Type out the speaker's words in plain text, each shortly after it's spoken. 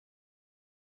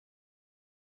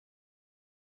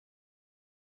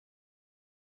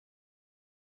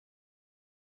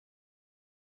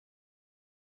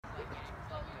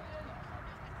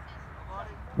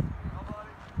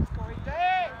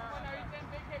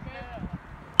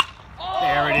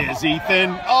it is,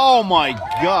 Ethan. Oh my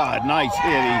God, nice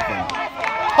hit, Ethan.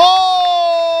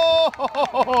 Oh!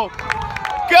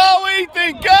 Go,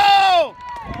 Ethan, go!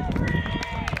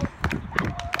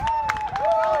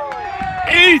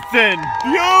 Ethan,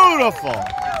 beautiful.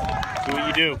 Do what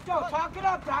you do. Let's go, talk it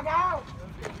up, dog out.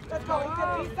 Let's go,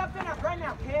 Ethan, be something up right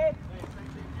now, kid.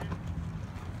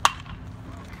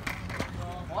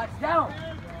 Watch down.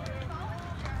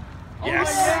 Yes.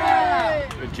 Oh, yeah.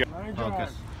 Good job.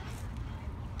 Focus.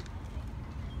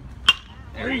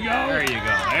 There you go. There you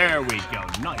go. There we go.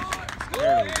 Nice.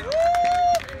 There we go.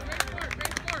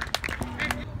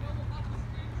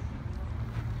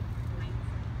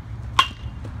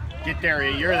 Get there,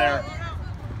 E. You're there.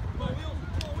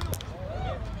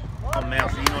 Oh,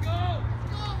 Mouse,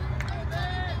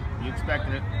 you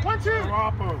expected it. 1, 2.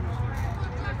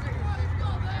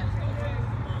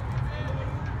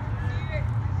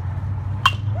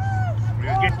 We're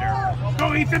gonna get there.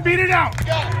 Go, Ethan, beat it out.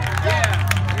 Yeah.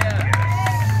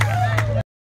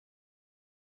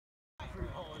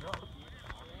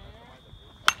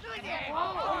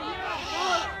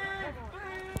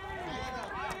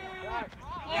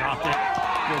 Dropped it.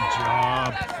 Good job.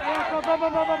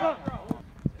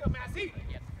 Go, Massey.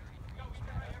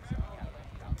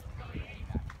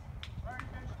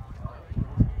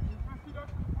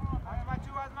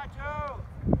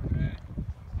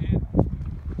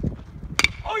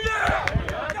 Oh, yeah!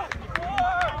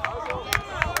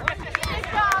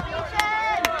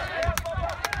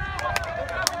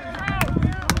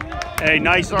 Hey,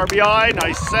 nice RBI,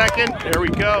 nice second. There we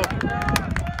go.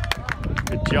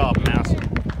 Good job, Mass.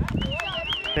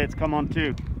 Hits come on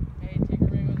two.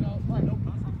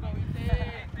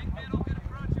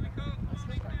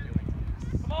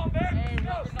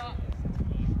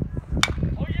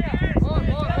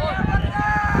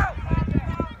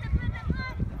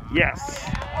 Yes.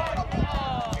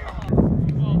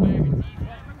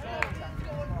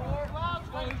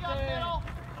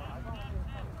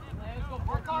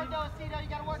 Work hard though, Cito, you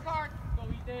gotta work hard. Go,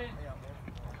 Ethan.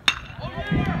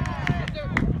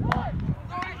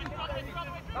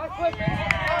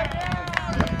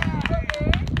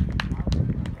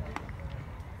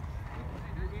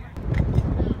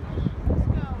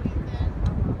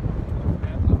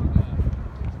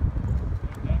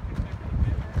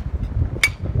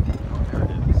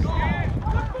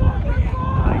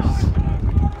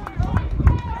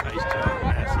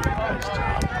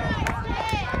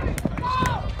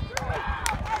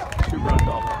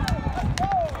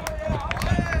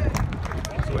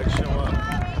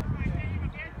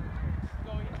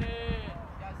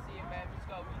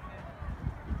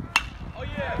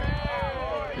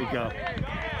 There you go.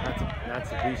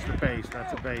 That's a piece of base.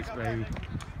 That's a base, baby.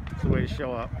 That's the way to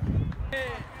show up.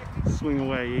 Swing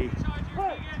away, E.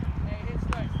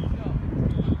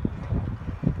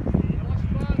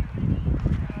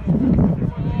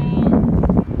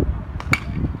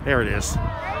 There it is.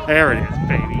 There it is,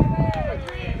 baby.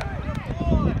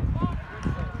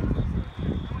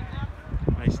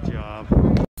 Nice job.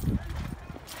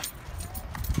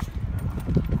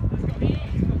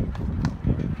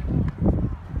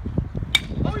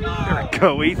 There we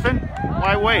go, Ethan.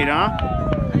 Why wait, huh?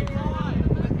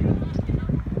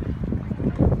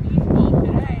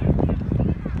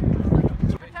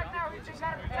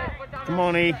 Come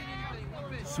on, E.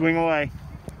 Swing away.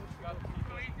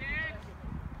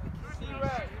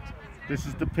 This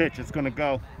is the pitch. It's going to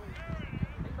go.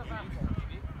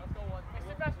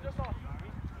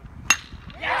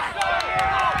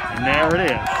 And there it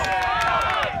is.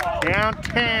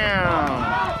 Downtown.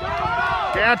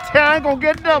 Downtown gonna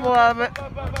get double out of it.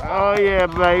 Oh yeah,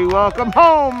 baby. Welcome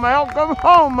home. Welcome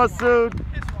home, Masood.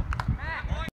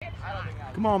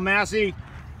 Come on, Massey.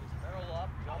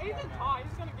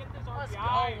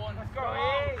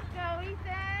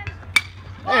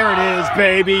 There it is,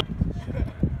 baby.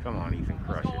 Come on, Ethan,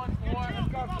 crush it. Come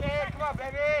on,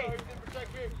 baby. Let's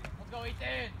go,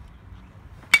 Ethan.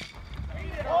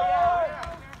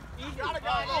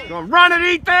 Go run it,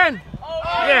 Ethan.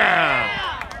 Yeah.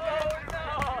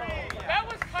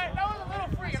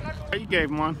 You gave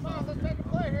him one.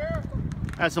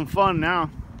 Had some fun now.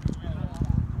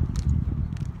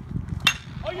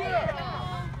 Oh,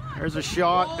 yeah. There's a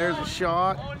shot. There's a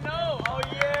shot. Oh, no. Oh,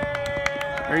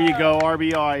 yeah. There you go,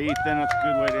 RBI, Ethan. That's a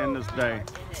good way to end this day.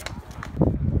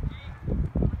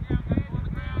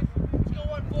 Let's go,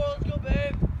 1-4. Let's go,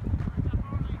 babe.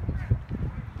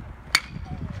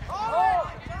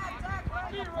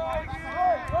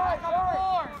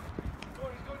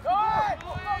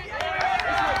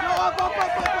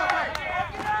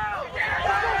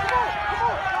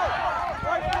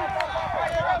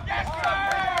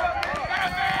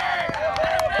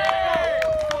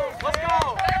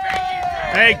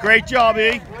 Hey, great job,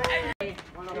 E.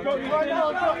 Go,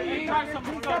 Ethan.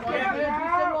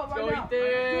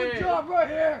 Good job right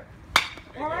here.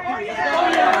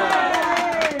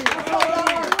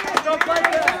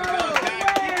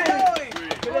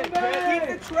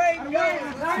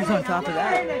 He's on top of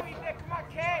that.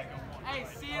 Hey,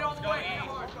 see it on the way.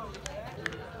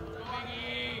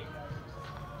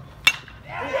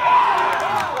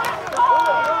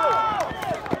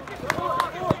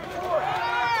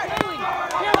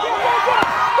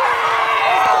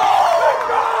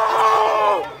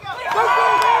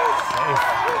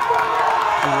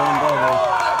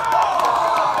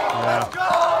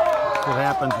 What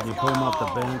happens when you pull him off the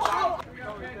bench?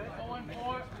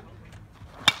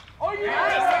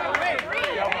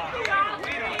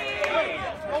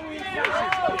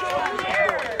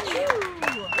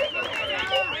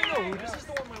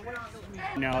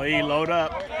 Now, E, load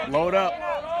up. Load up.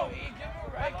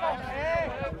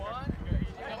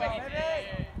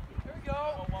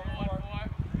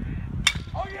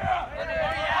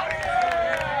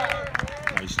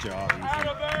 Nice job, Ethan.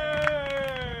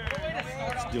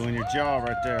 It's doing your job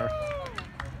right there.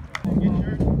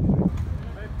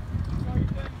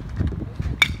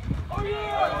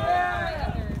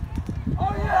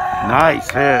 Nice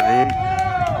hit, E.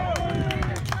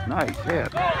 Nice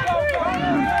hit.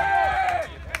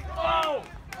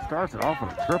 Starts it off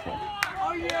with a triple.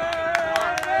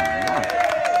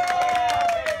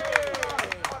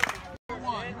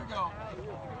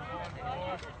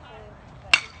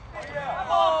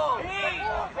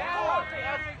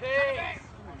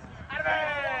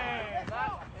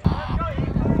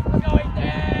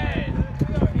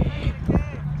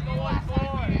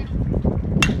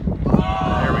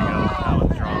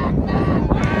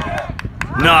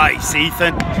 Nice,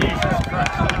 Ethan. Jesus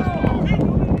Christ.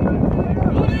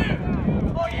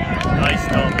 Nice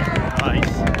double.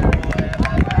 Nice.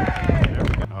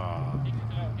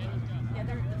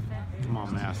 Come on,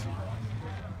 Massey.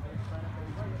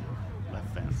 Left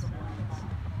fence.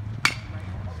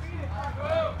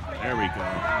 There we go.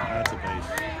 That's a base.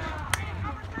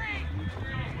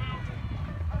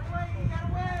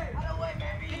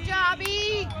 Good job,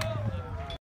 E.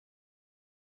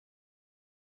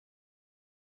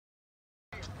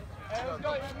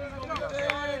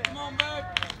 Come on, back.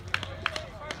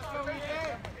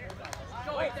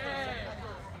 Go, Ethan.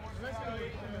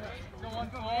 Go on,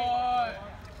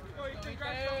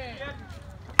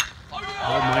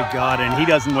 Oh my God, and he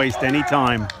doesn't waste any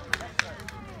time.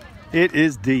 It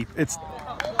is deep. It's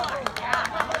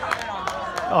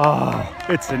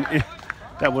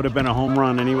that would have been a home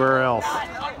run anywhere else.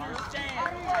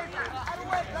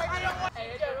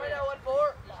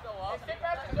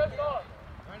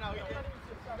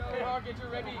 Get you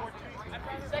ready.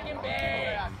 Second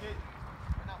base.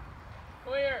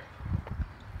 Clear.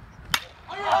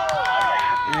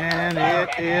 And it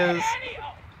is.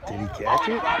 Did he catch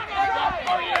it?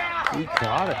 He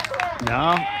caught it.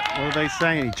 No. What are they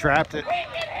saying? He trapped it.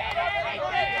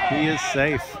 He is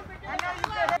safe.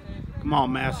 Come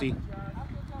on, Massey.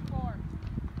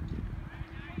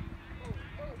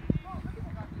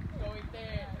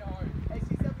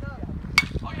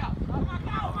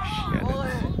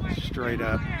 Straight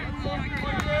up.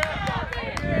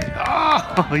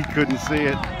 Oh, he couldn't see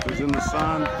it. It was in the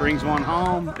sun. Brings one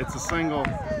home. It's a single.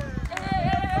 Let's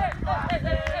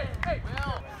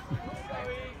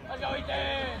go,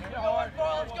 Ethan.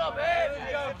 Let's go, babe.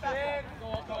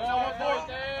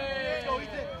 Go,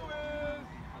 Ethan.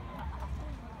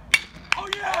 Oh,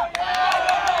 yeah.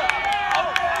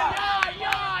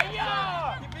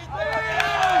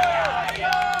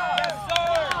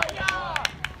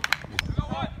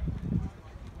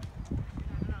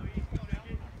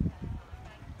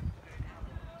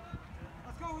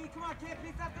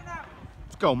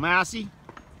 Let's go, Massey.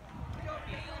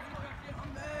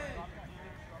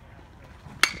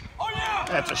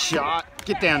 That's a shot.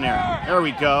 Get down there. There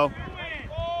we go.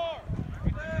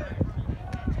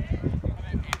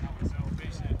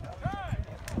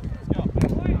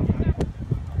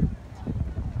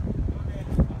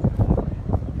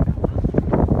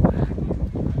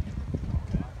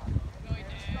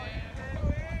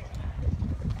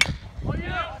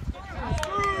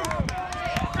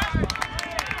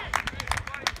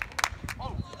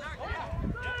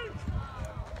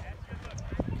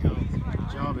 Good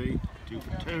job, E. 2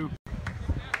 for 2.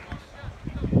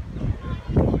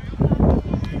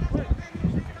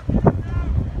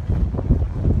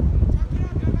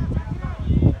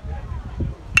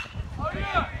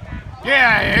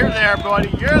 Yeah, you're there, buddy.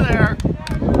 You're there.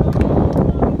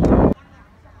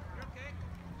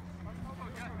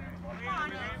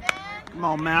 Come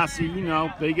Come on, Massey. You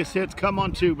know, biggest hits come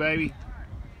on 2, baby.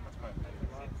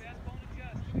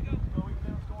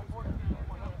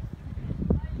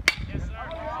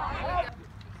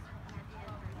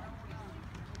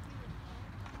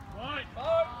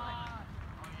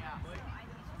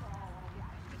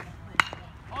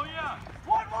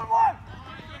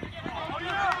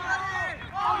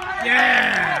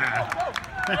 Yeah!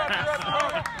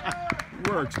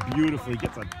 Works beautifully.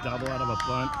 Gets a double out of a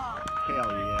bunt.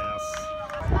 Hell yes.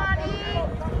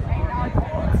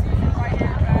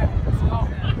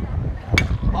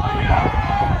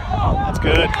 That's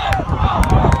good.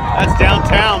 That's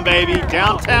downtown, baby.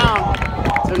 Downtown.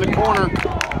 It's in the corner.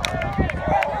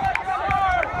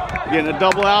 Getting a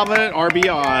double out of it.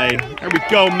 RBI. There we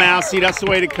go, Massey. That's the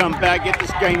way to come back. Get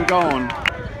this game going.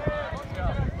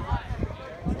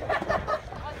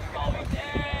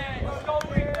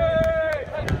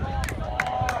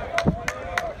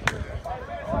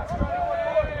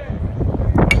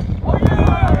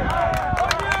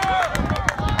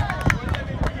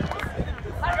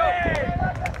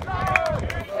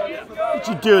 What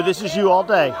you do? This is you all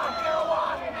day.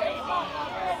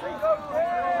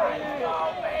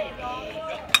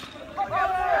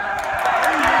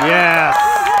 Yes.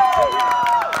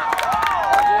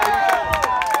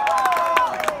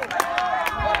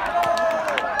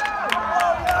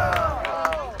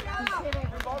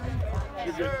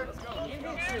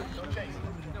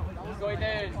 Going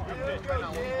in.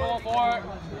 Going for it.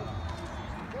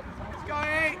 Let's go,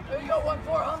 8. There you go,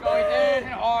 1-4. Going in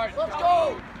and hard. Let's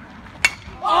go.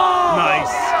 Oh!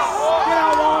 Nice.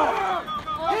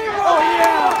 Oh,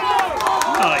 yeah.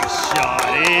 Nice shot.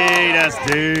 Hey, that's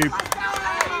deep.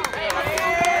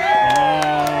 Oh,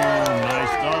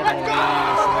 nice double.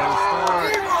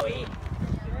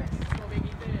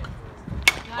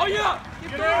 Oh, yeah.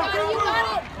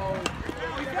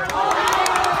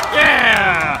 Yeah.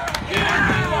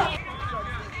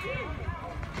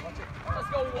 Let's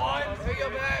go, 1. There you go,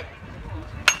 back.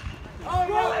 Oh,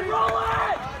 roll it, roll it.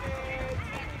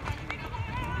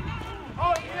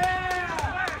 Oh, yeah.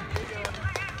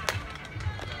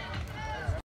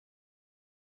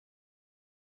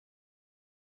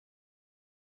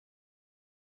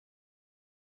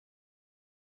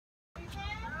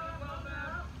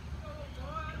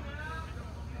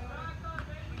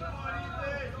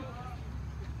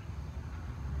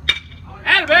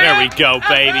 There we go,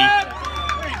 baby.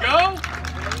 There you go.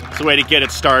 That's the way to get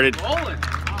it started. Rolling.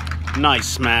 Nice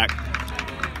smack.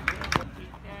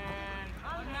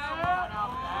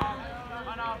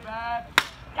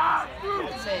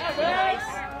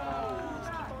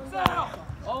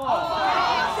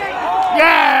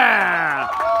 Yeah!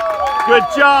 Good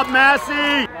job,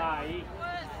 Massey.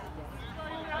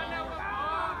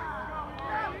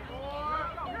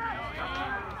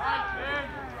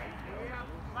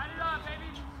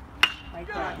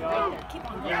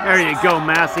 There you go,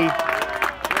 Massey.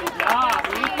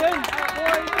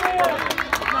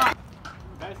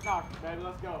 Nice knock, baby.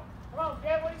 Let's go. Come on,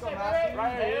 kid. What do you say, baby?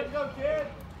 Right here. Let's go, kid.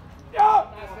 Yo!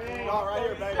 Right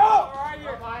here, baby. Yo! Right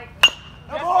here, Mike.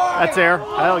 That's there.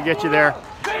 That'll get you there.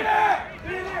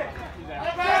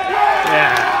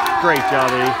 Yeah. Great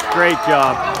job, Eddie. Great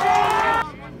job.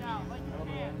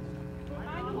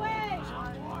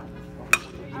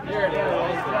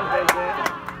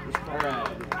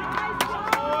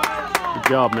 Good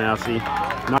job, Massey.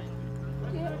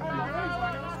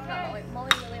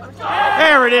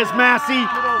 There it is, Massey.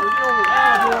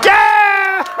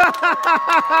 Yeah!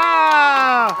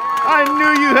 I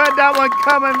knew you had that one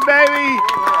coming, baby.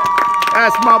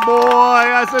 That's my boy.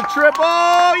 That's a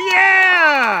triple.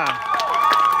 Yeah!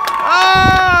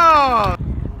 Oh!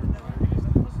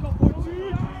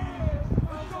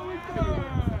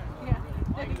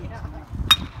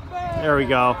 There we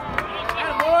go.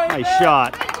 Nice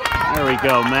shot. There we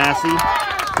go, Massey.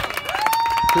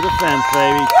 To the fence,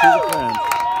 baby. To the fence.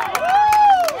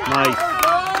 Nice.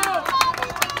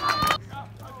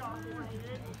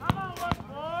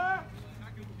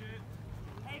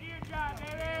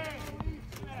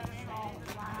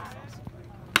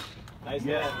 Nice.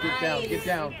 Yeah, get down, get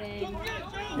down.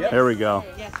 Yep. There we go.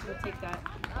 Yes, we'll take that.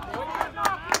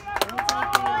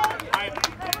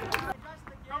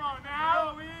 Come on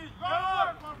now.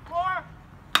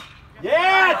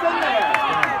 Yeah, it's in there.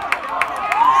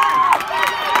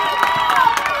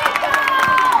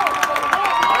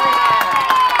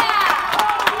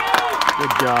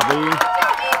 Good job, E.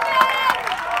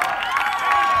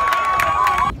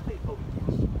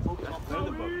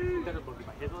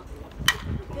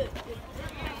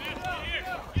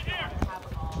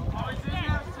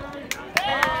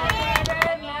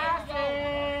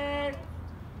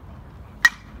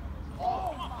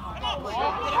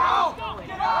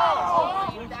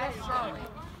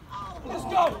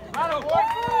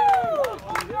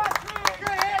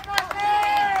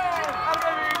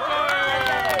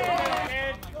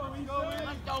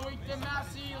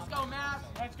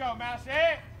 go, Massey.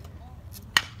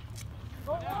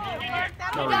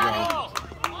 There we go.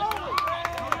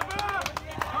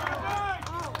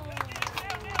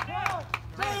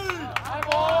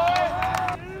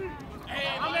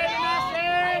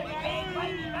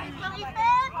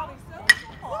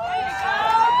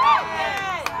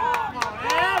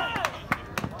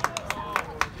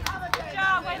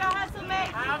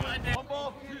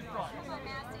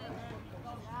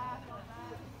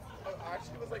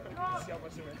 Actually, it was like, see how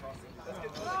much it would cost. Let's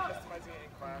get to customizing it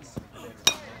in class.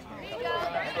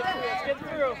 Let's get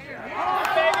through.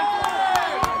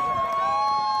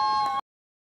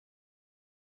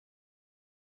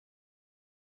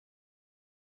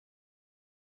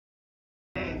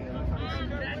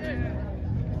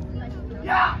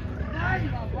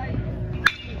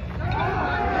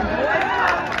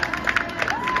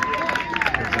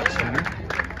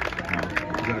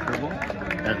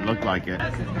 That looked like it.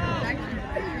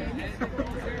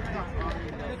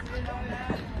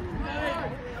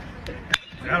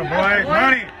 Attaboy,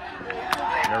 money.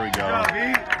 There we go.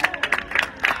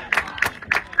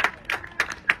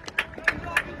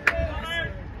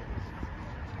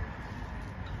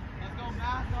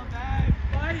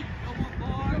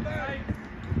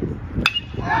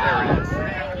 There it is.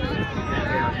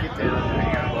 Get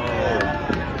down.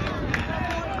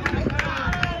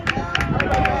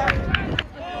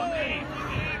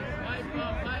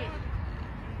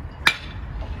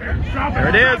 There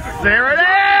it is. There it is.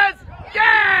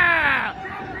 Yeah!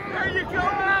 There you go,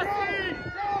 Massey.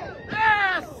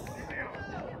 Yes!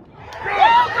 Go,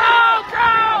 go,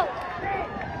 go!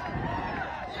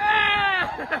 Yeah!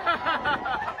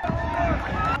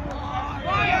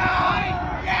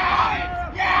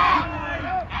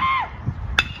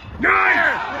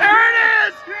 Nice! There it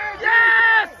is!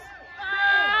 Yes!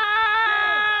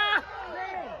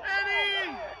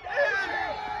 Eddie!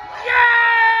 Yeah!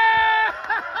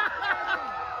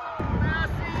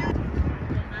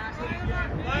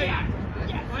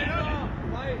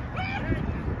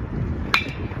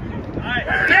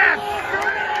 Yes!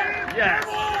 Yes!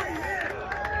 Oh,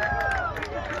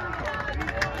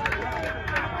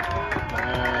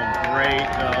 great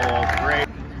double, great.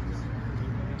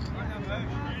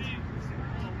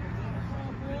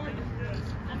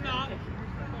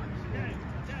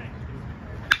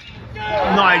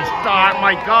 Nice start,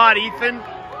 my God, Ethan.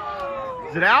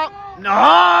 Is it out?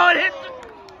 No, it hit.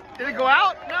 Did it go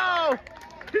out? No.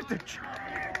 Hit the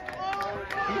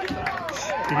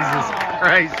Jesus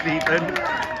Christ, Ethan.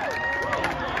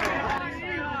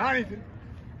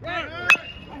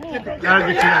 That'll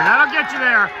get you there. That'll get you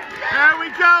there. There we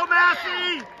go,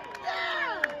 Massey.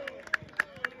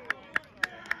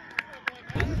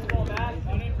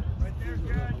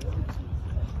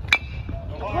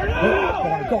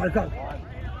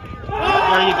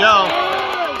 There you go.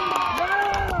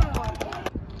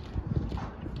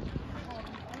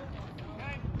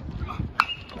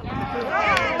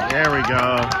 There we go.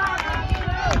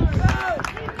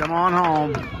 Come on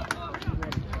home.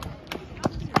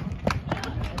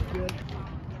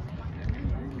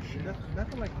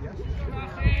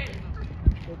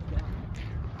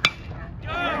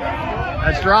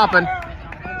 That's dropping.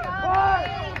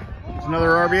 It's another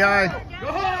RBI.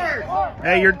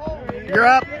 Hey, you're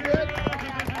up.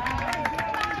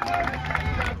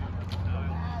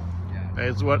 Hey,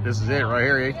 this is it right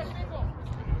here, eh?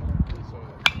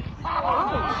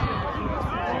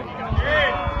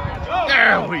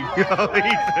 There we go,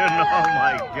 Ethan. Oh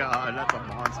my God, that's a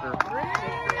monster.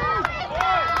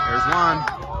 There's one.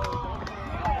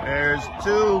 There's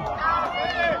two.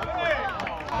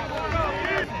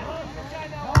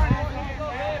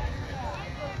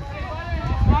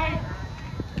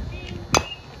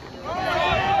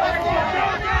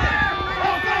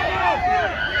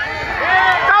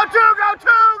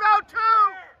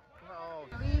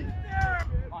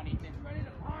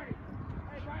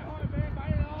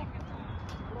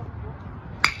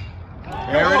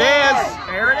 There it is.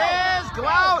 There it is. Go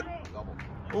out.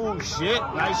 Oh, shit.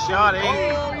 Nice shot, eh?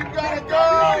 Oh, you gotta go.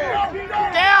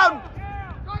 Get down.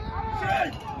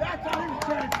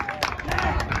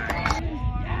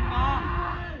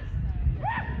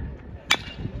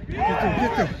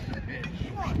 Get them.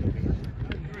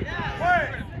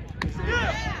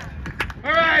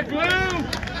 All right, Blue.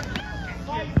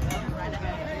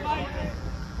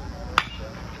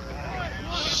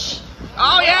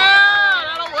 Oh, yeah.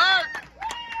 That'll work.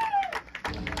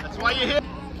 That's why you hit.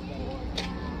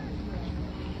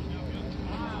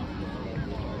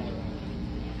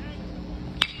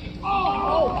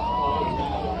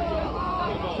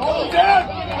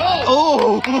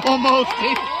 Oh, almost.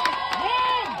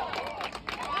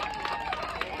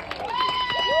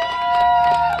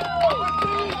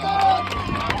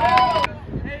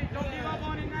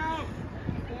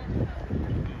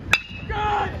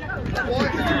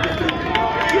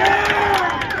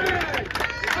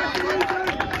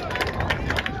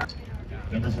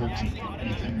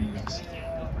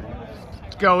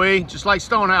 Go, E. Just like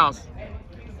Stonehouse.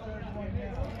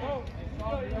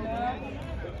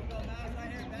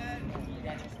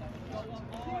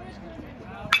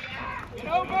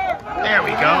 There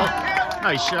we go.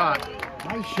 Nice shot.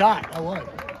 Nice shot. That was.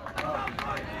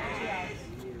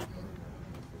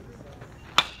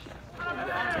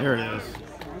 There it is.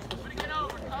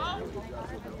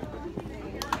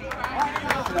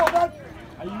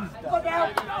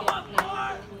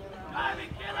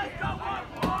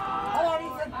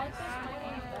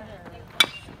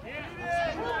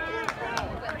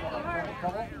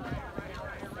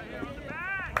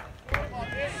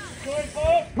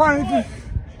 Come on, Ethan.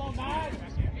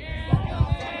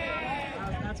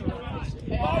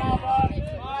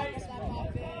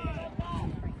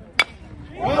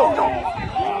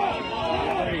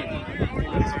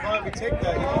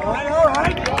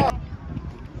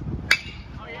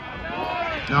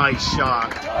 Nice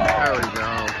shot. There we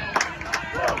go.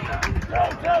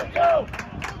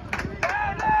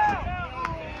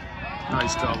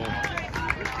 Nice double.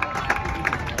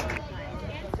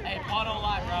 Hey, ball don't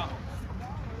lie, bro.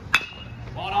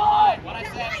 Ball don't lie. What I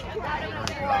said.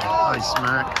 Nice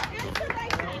smack.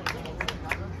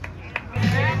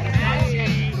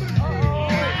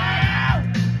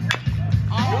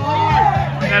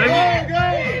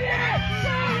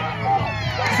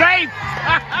 Safe!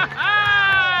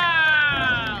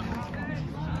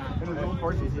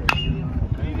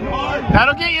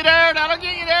 That'll get you there.